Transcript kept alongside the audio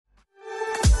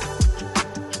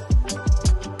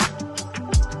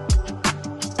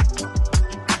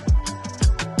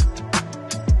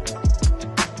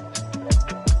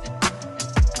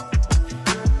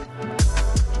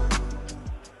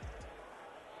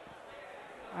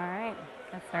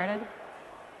Get started.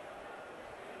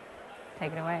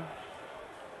 Take it away.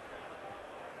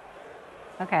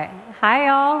 Okay. Hi,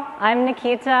 y'all. I'm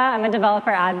Nikita. I'm a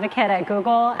developer advocate at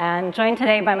Google and joined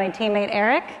today by my teammate,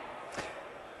 Eric.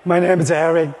 My name is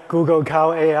Eric, Google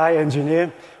Cloud AI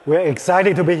engineer. We're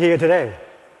excited to be here today.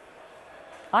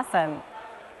 Awesome.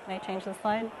 Can I change the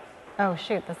slide? Oh,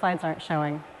 shoot. The slides aren't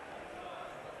showing.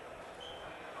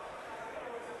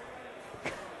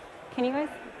 Can you guys?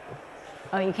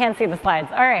 Oh, you can't see the slides.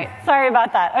 All right, sorry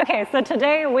about that. Okay, so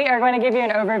today we are going to give you an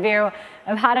overview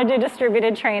of how to do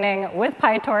distributed training with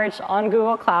PyTorch on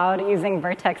Google Cloud using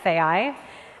Vertex AI.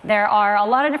 There are a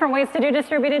lot of different ways to do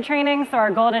distributed training, so our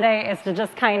goal today is to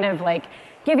just kind of like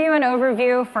give you an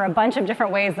overview for a bunch of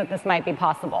different ways that this might be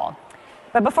possible.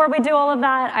 But before we do all of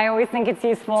that, I always think it's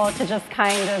useful to just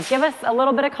kind of give us a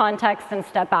little bit of context and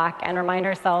step back and remind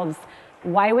ourselves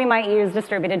why we might use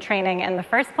distributed training in the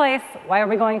first place. Why are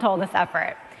we going to all this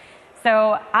effort?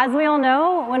 So as we all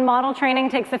know, when model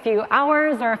training takes a few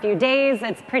hours or a few days,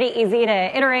 it's pretty easy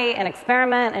to iterate and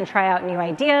experiment and try out new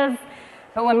ideas.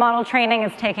 But when model training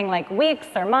is taking like weeks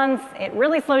or months, it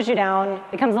really slows you down,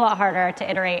 becomes a lot harder to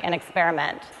iterate and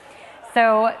experiment.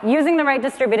 So using the right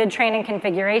distributed training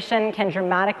configuration can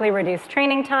dramatically reduce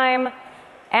training time,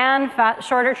 and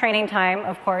shorter training time,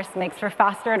 of course, makes for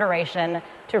faster iteration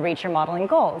to reach your modeling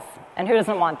goals. And who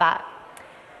doesn't want that?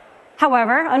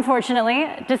 However, unfortunately,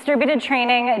 distributed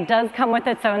training does come with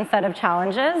its own set of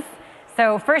challenges.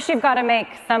 So first, you've got to make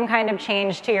some kind of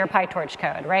change to your PyTorch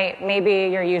code, right?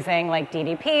 Maybe you're using like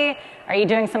DDP. Are you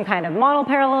doing some kind of model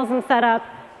parallelism setup?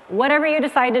 Whatever you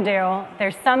decide to do,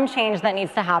 there's some change that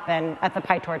needs to happen at the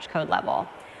PyTorch code level.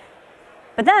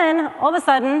 But then, all of a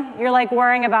sudden, you're like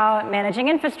worrying about managing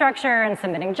infrastructure and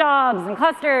submitting jobs and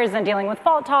clusters and dealing with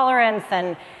fault tolerance,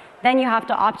 and then you have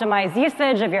to optimize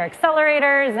usage of your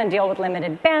accelerators and deal with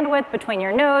limited bandwidth between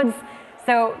your nodes.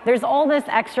 So there's all this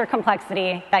extra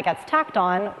complexity that gets tacked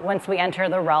on once we enter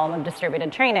the realm of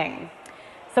distributed training.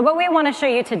 So what we want to show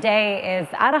you today is,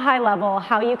 at a high level,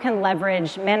 how you can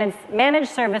leverage managed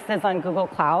services on Google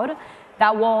Cloud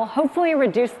that will hopefully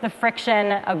reduce the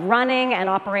friction of running and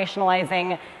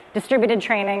operationalizing distributed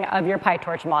training of your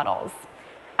PyTorch models.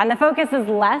 And the focus is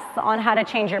less on how to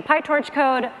change your PyTorch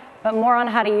code, but more on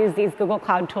how to use these Google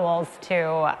Cloud tools to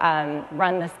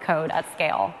run this code at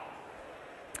scale.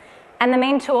 And the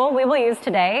main tool we will use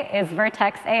today is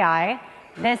Vertex AI.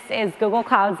 This is Google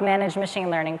Cloud's managed machine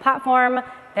learning platform.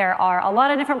 There are a lot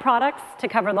of different products to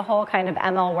cover the whole kind of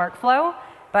ML workflow,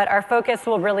 but our focus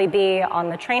will really be on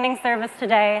the training service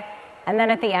today. And then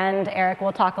at the end, Eric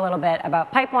will talk a little bit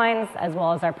about pipelines as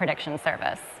well as our prediction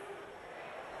service.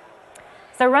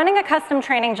 So running a custom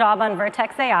training job on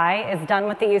Vertex AI is done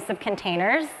with the use of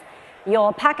containers.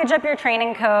 You'll package up your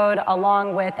training code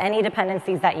along with any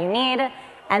dependencies that you need,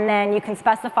 and then you can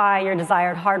specify your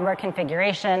desired hardware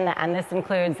configuration, and this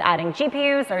includes adding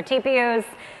GPUs or TPUs,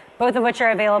 both of which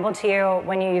are available to you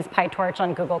when you use PyTorch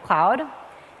on Google Cloud.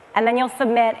 And then you'll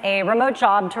submit a remote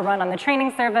job to run on the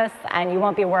training service, and you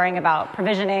won't be worrying about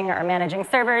provisioning or managing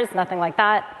servers, nothing like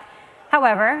that.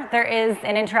 However, there is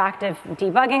an interactive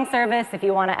debugging service if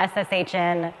you want to SSH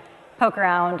in, poke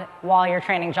around while your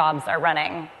training jobs are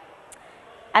running.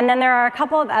 And then there are a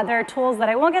couple of other tools that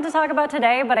I won't get to talk about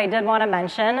today, but I did want to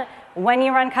mention. When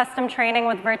you run custom training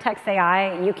with Vertex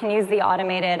AI, you can use the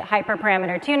automated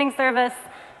hyperparameter tuning service.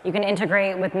 You can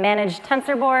integrate with managed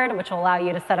TensorBoard, which will allow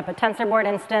you to set up a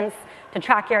TensorBoard instance to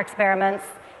track your experiments.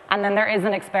 And then there is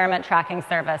an experiment tracking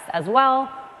service as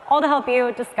well, all to help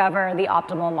you discover the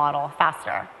optimal model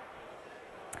faster.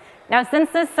 Now, since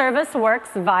this service works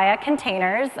via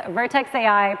containers, Vertex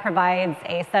AI provides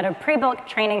a set of pre-built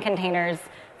training containers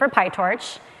for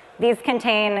PyTorch. These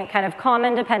contain kind of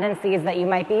common dependencies that you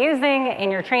might be using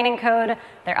in your training code.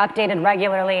 They're updated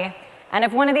regularly. And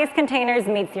if one of these containers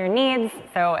meets your needs,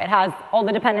 so it has all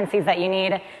the dependencies that you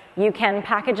need, you can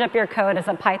package up your code as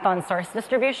a Python source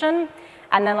distribution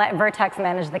and then let Vertex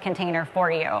manage the container for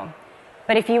you.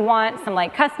 But if you want some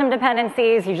like custom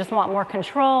dependencies, you just want more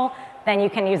control, then you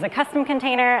can use a custom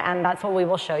container, and that's what we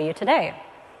will show you today.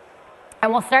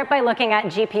 And we'll start by looking at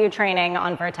GPU training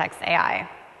on Vertex AI.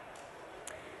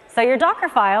 So your Docker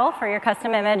file for your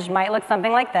custom image might look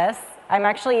something like this. I'm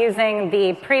actually using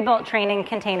the pre-built training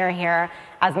container here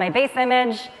as my base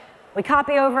image. We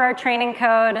copy over our training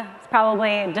code. It's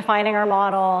probably defining our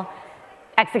model,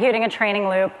 executing a training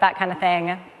loop, that kind of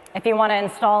thing. If you want to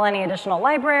install any additional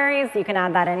libraries, you can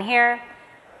add that in here.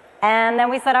 And then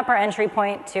we set up our entry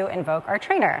point to invoke our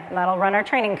trainer, and that'll run our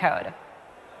training code.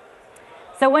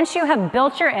 So once you have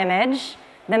built your image,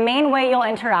 the main way you'll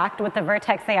interact with the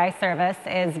Vertex AI service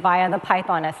is via the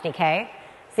Python SDK.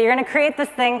 So you're going to create this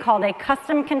thing called a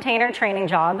custom container training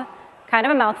job. Kind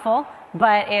of a mouthful,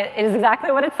 but it is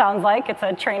exactly what it sounds like. It's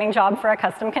a training job for a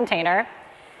custom container.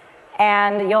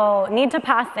 And you'll need to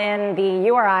pass in the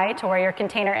URI to where your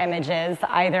container image is,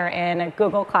 either in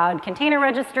Google Cloud Container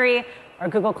Registry or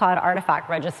Google Cloud Artifact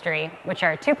Registry, which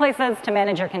are two places to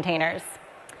manage your containers.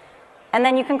 And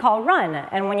then you can call run.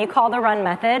 And when you call the run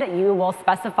method, you will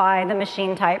specify the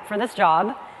machine type for this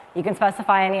job. You can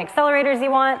specify any accelerators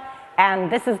you want.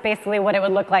 And this is basically what it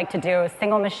would look like to do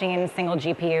single machine, single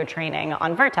GPU training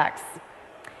on Vertex.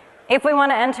 If we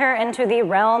want to enter into the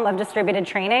realm of distributed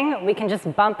training, we can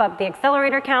just bump up the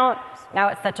accelerator count. Now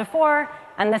it's set to 4,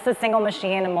 and this is single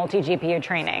machine and multi-GPU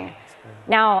training.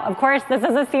 Now, of course, this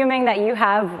is assuming that you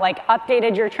have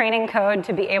updated your training code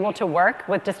to be able to work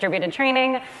with distributed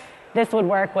training. This would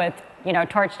work with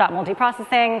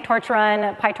torch.multiprocessing, torch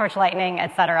run, PyTorch lightning,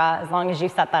 et cetera, as long as you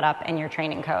set that up in your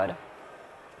training code.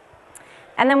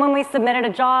 And then when we submitted a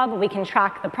job, we can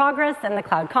track the progress in the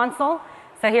Cloud Console.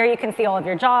 So here you can see all of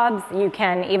your jobs. You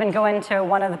can even go into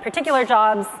one of the particular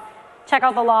jobs, check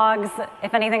out the logs,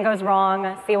 if anything goes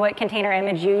wrong, see what container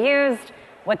image you used,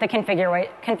 what the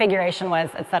configuration was,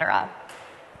 et cetera.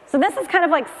 So this is kind of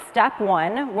like step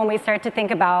one when we start to think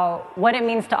about what it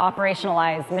means to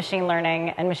operationalize machine learning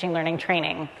and machine learning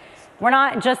training. We're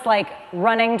not just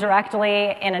running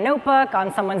directly in a notebook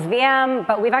on someone's VM,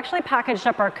 but we've actually packaged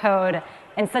up our code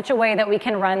in such a way that we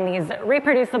can run these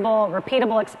reproducible,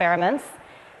 repeatable experiments,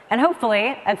 and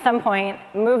hopefully, at some point,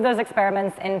 move those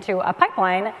experiments into a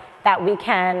pipeline that we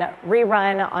can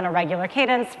rerun on a regular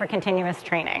cadence for continuous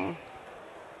training.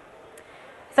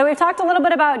 So we've talked a little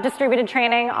bit about distributed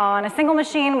training on a single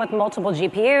machine with multiple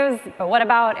GPUs, but what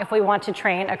about if we want to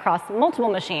train across multiple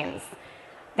machines?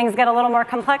 Things get a little more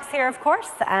complex here, of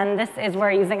course, and this is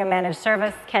where using a managed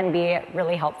service can be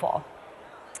really helpful.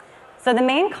 So the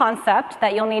main concept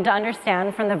that you'll need to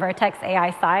understand from the Vertex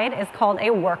AI side is called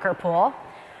a worker pool.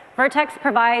 Vertex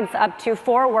provides up to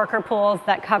 4 worker pools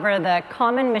that cover the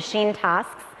common machine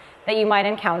tasks that you might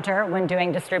encounter when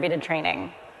doing distributed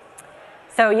training.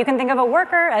 So you can think of a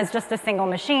worker as just a single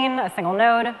machine, a single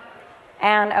node,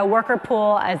 and a worker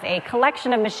pool as a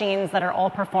collection of machines that are all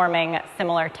performing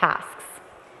similar tasks.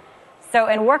 So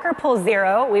in worker pool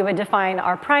 0, we would define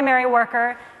our primary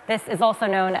worker. This is also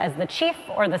known as the chief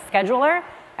or the scheduler.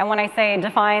 And when I say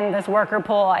define this worker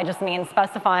pool, I just mean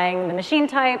specifying the machine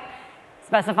type,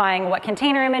 specifying what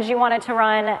container image you want it to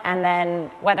run, and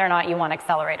then whether or not you want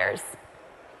accelerators.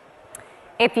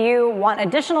 If you want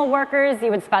additional workers, you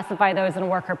would specify those in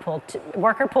worker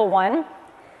pool 1.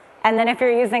 And then if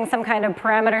you're using some kind of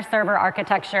parameter server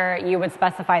architecture, you would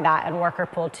specify that in worker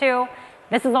pool 2.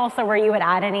 This is also where you would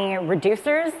add any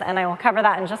reducers, and I will cover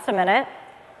that in just a minute.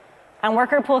 And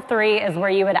worker pool 3 is where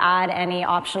you would add any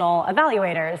optional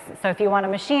evaluators. So if you want a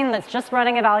machine that's just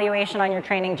running evaluation on your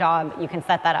training job, you can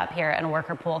set that up here in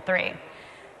worker pool 3.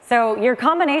 So your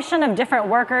combination of different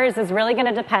workers is really going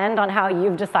to depend on how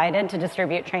you've decided to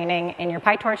distribute training in your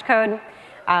PyTorch code.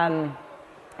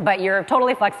 But you're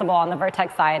totally flexible on the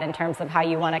Vertex side in terms of how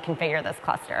you want to configure this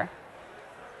cluster.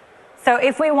 So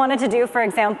if we wanted to do, for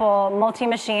example,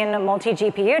 multi-machine,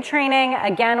 multi-GPU training,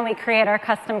 again, we create our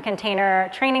custom container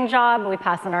training job. We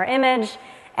pass in our image.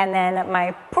 And then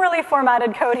my poorly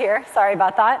formatted code here, sorry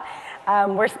about that,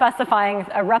 we're specifying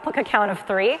a replica count of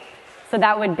 3. So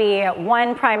that would be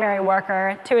 1 primary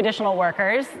worker, 2 additional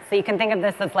workers. So you can think of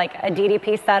this as like a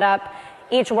DDP setup.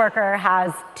 Each worker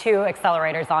has 2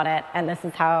 accelerators on it, and this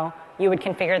is how you would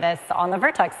configure this on the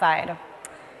Vertex side.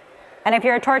 And if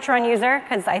you're a torch run user,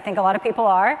 because I think a lot of people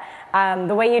are,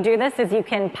 the way you do this is you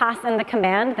can pass in the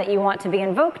command that you want to be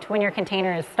invoked when your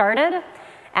container is started,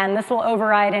 and this will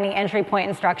override any entry point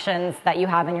instructions that you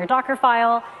have in your Docker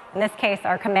file. In this case,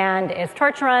 our command is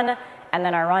torch run, and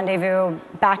then our rendezvous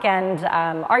backend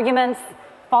arguments,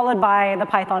 followed by the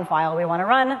Python file we want to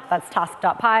run. That's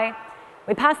task.py.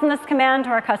 We pass in this command to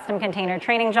our custom container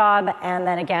training job, and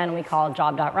then again, we call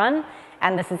job.run.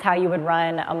 And this is how you would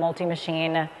run a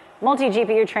multi-machine,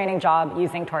 multi-GPU training job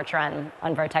using torch run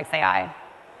on Vertex AI.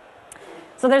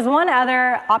 So there's one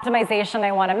other optimization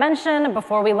I want to mention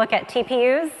before we look at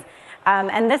TPUs.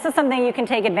 And this is something you can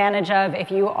take advantage of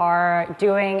if you are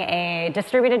doing a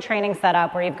distributed training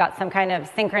setup where you've got some kind of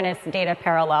synchronous data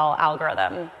parallel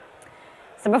algorithm.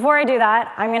 So before I do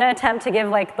that, I'm going to attempt to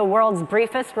give the world's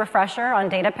briefest refresher on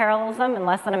data parallelism in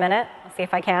less than a minute. I'll see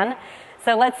if I can.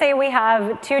 So let's say we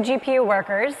have 2 GPU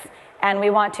workers, and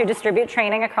we want to distribute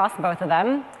training across both of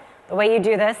them. The way you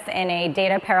do this in a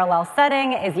data parallel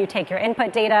setting is you take your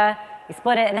input data, you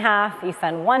split it in half, you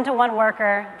send 1 to one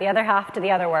worker, the other half to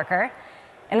the other worker.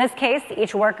 In this case,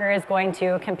 each worker is going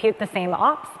to compute the same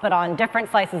ops, but on different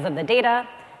slices of the data.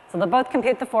 So they'll both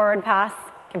compute the forward pass,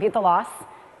 compute the loss,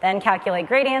 then calculate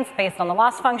gradients based on the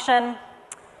loss function.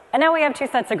 And now we have two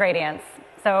sets of gradients.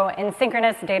 So in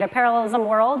synchronous data parallelism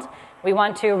world, we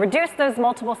want to reduce those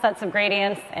multiple sets of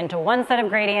gradients into one set of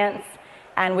gradients,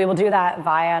 and we will do that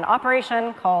via an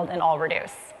operation called an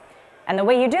all-reduce. And the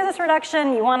way you do this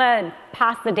reduction, you want to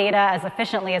pass the data as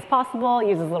efficiently as possible,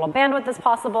 use as little bandwidth as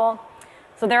possible.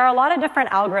 So there are a lot of different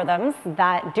algorithms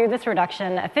that do this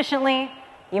reduction efficiently.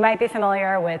 You might be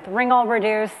familiar with ring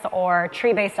all-reduce or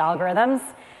tree-based algorithms.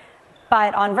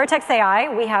 But on Vertex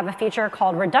AI, we have a feature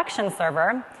called reduction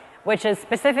server, which is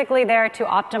specifically there to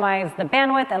optimize the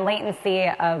bandwidth and latency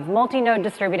of multi-node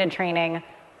distributed training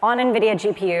on NVIDIA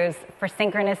GPUs for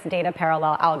synchronous data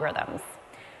parallel algorithms.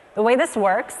 The way this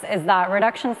works is that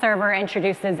reduction server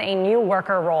introduces a new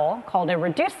worker role called a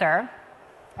reducer,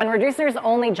 and reducer's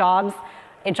only job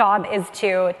is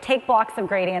to take blocks of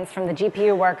gradients from the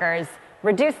GPU workers,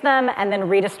 reduce them, and then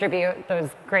redistribute those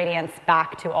gradients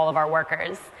back to all of our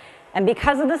workers. And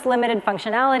because of this limited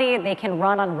functionality, they can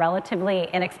run on relatively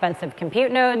inexpensive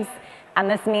compute nodes. And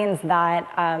this means that,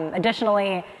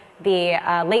 additionally, the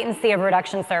latency of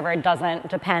reduction server doesn't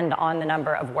depend on the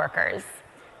number of workers.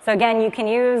 So again, you can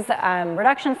use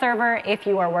reduction server if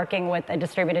you are working with a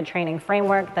distributed training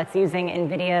framework that's using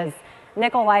NVIDIA's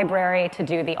Nickel library to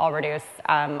do the all-reduce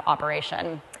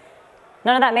operation.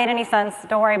 None of that made any sense.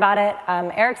 Don't worry about it.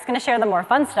 Eric's going to share the more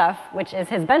fun stuff, which is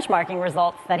his benchmarking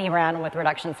results that he ran with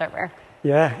reduction server.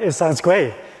 Yeah, it sounds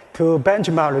great. To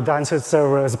benchmark reduction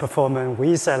server's performance,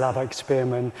 we set up an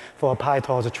experiment for a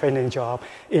PyTorch training job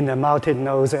in a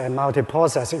multi-node and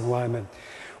multi-process environment.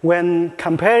 When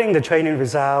comparing the training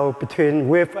result between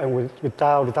with and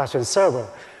without reduction server,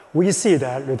 we see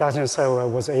that reduction server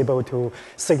was able to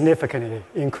significantly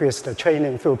increase the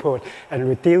training throughput and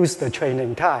reduce the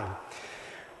training time.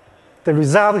 The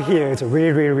result here is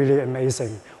really, really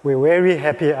amazing. We're very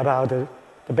happy about the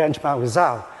benchmark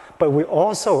result, but we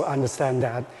also understand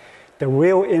that the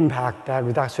real impact that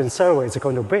reduction server is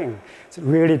going to bring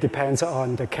really depends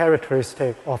on the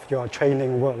characteristic of your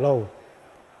training workload.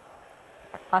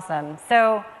 Awesome.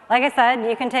 So, like I said,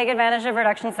 you can take advantage of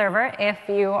reduction server if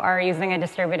you are using a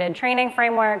distributed training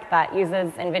framework that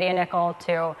uses NVIDIA Nickel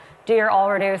to do your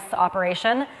all-reduce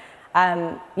operation.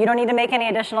 You don't need to make any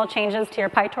additional changes to your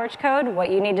PyTorch code. What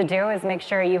you need to do is make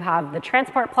sure you have the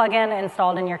transport plugin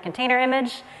installed in your container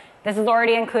image. This is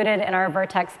already included in our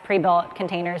Vertex pre-built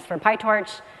containers for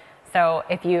PyTorch. So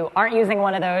if you aren't using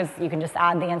one of those, you can just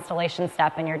add the installation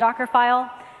step in your Docker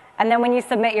file. And then when you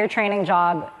submit your training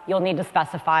job, you'll need to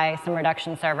specify some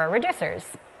reduction server reducers.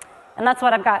 And that's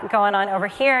what I've got going on over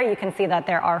here. You can see that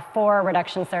there are 4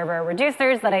 reduction server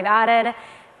reducers that I've added.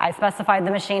 I specified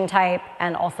the machine type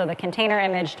and also the container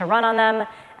image to run on them.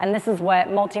 And this is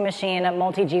what multi-machine,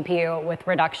 multi-GPU with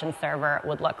reduction server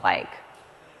would look like.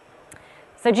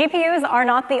 So GPUs are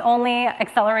not the only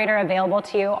accelerator available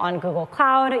to you on Google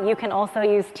Cloud. You can also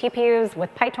use TPUs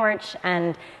with PyTorch,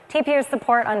 and TPU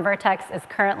support on Vertex is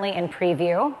currently in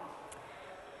preview.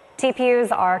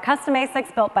 TPUs are custom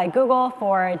ASICs built by Google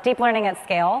for deep learning at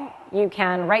scale. You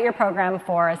can write your program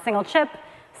for a single chip,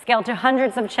 scale to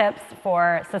hundreds of chips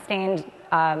for sustained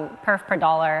perf per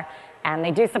dollar, and they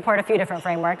do support a few different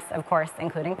frameworks, of course,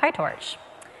 including PyTorch.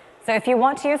 So if you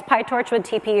want to use PyTorch with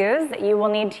TPUs, you will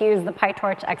need to use the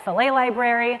PyTorch XLA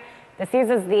library. This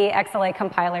uses the XLA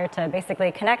compiler to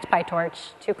basically connect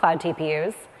PyTorch to cloud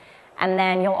TPUs. And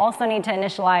then you'll also need to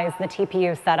initialize the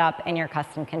TPU setup in your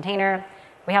custom container.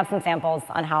 We have some samples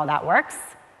on how that works.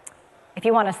 If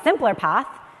you want a simpler path,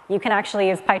 you can actually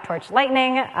use PyTorch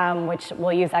Lightning, which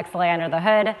will use XLA under the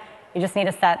hood. You just need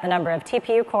to set the number of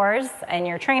TPU cores in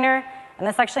your trainer. And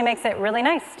this actually makes it really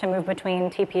nice to move between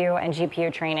TPU and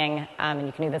GPU training. And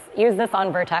you can use this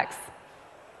on Vertex.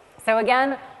 So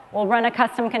again, we'll run a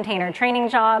custom container training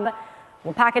job.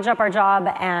 We'll package up our job.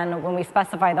 And when we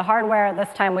specify the hardware, this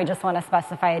time we just want to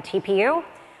specify a TPU.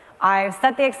 I've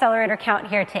set the accelerator count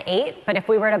here to 8. But if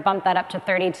we were to bump that up to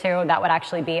 32, that would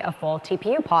actually be a full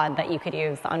TPU pod that you could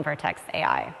use on Vertex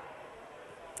AI.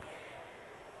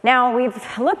 Now, we've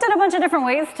looked at a bunch of different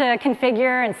ways to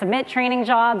configure and submit training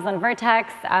jobs on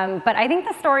Vertex, but I think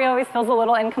the story always feels a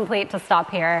little incomplete to stop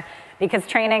here, because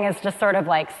training is just sort of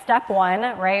like step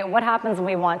 1, right? What happens when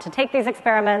we want to take these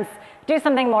experiments, do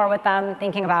something more with them,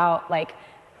 thinking about like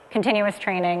continuous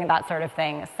training, that sort of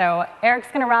thing. So Eric's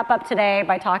going to wrap up today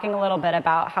by talking a little bit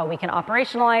about how we can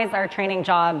operationalize our training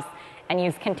jobs and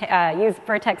use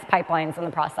Vertex pipelines in the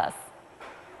process.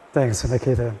 Thanks,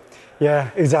 Nikita.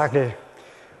 Yeah, exactly.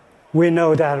 We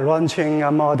know that launching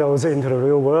models into the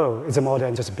real world is more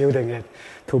than just building it.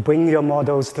 To bring your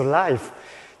models to life,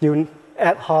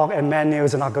 ad hoc and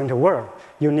manuals are not going to work.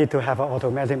 You need to have an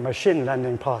automatic machine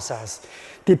learning process.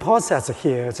 The process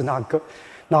here is not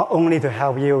only to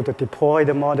help you to deploy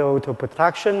the model to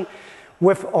production,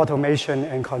 with automation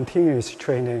and continuous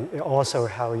training, it also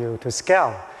helps you to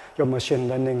scale your machine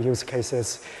learning use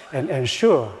cases and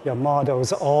ensure your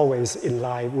models are always in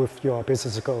line with your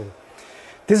business goal.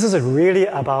 This is really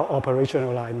about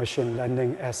operationalize machine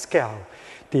learning at scale.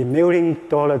 The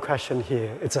million-dollar question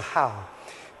here is how.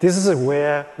 This is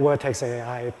where Vertex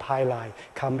AI pipeline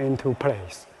come into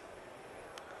place.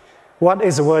 What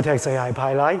is Vertex AI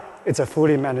pipeline? It's a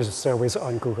fully managed service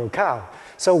on Google Cloud.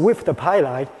 So with the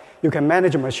pipeline, you can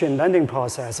manage a machine learning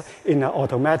process in an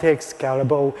automatic,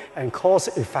 scalable, and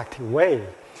cost-effective way.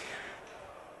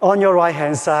 On your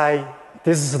right-hand side,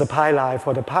 this is the pipeline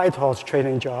for the PyTorch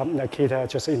training job Nikita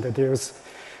just introduced,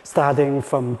 starting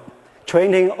from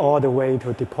training all the way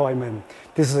to deployment.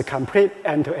 This is a complete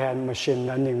end-to-end machine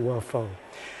learning workflow.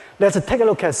 Let's take a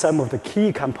look at some of the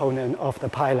key components of the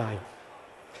pipeline.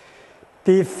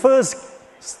 The first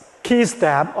key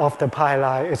step of the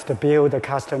pipeline is to build a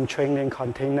custom training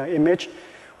container image.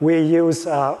 We use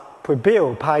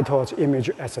pre-built PyTorch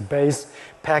image as a base,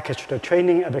 package the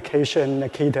training application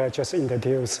Nikita just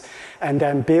introduced, and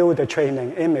then build the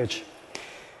training image.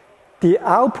 The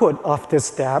output of this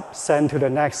step sent to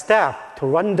the next step to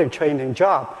run the training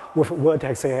job with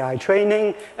Vertex AI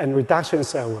training and reduction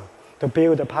server to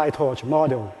build the PyTorch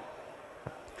model.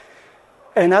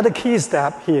 Another key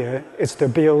step here is to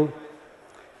build.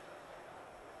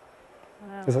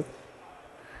 Is it?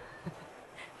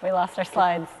 We lost our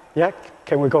slides. Yeah,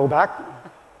 can we go back?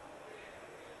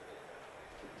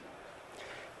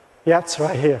 Yeah, it's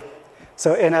right here.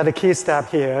 So another key step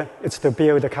here is to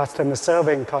build a custom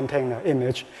serving container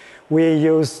image. We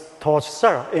use Torch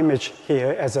serve image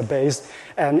here as a base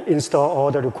and install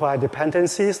all the required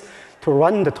dependencies to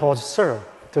run the Torch serve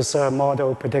to serve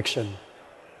model prediction.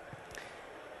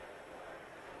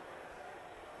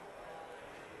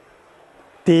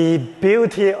 The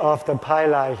beauty of the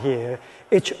pipeline here,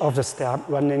 each of the steps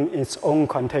running its own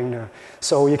container.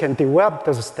 So you can develop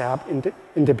the step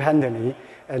independently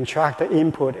and track the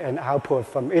input and output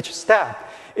from each step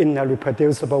in a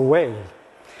reproducible way.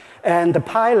 And the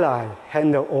pipeline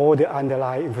handles all the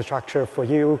underlying infrastructure for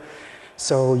you,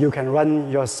 so you can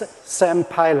run your same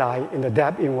pipeline in the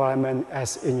dev environment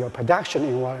as in your production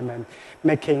environment,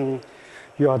 making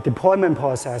your deployment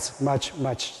process much,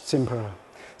 much simpler.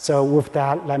 So with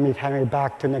that, let me hand it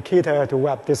back to Nikita to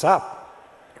wrap this up.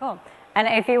 Cool. And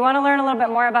if you want to learn a little bit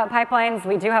more about pipelines,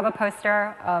 we do have a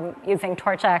poster using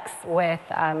TorchX with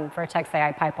Vertex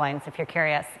AI pipelines, if you're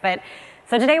curious.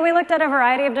 So today we looked at a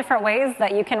variety of different ways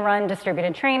that you can run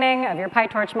distributed training of your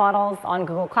PyTorch models on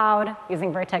Google Cloud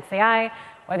using Vertex AI,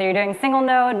 whether you're doing single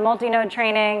node, multi-node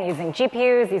training, using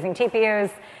GPUs, using TPUs.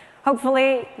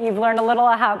 Hopefully, you've learned a little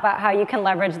about how you can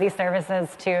leverage these services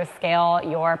to scale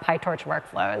your PyTorch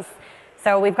workflows.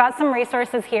 So we've got some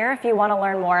resources here if you want to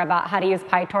learn more about how to use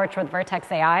PyTorch with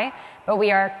Vertex AI. But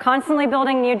we are constantly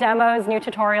building new demos, new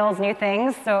tutorials, new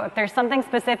things. So if there's something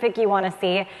specific you want to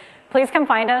see, please come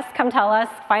find us, come tell us,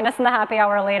 find us in the happy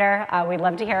hour later. We'd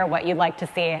love to hear what you'd like to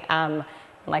see.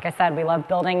 Like I said, we love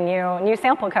building new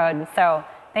sample code. So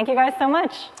thank you guys so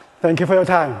much. Thank you for your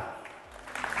time.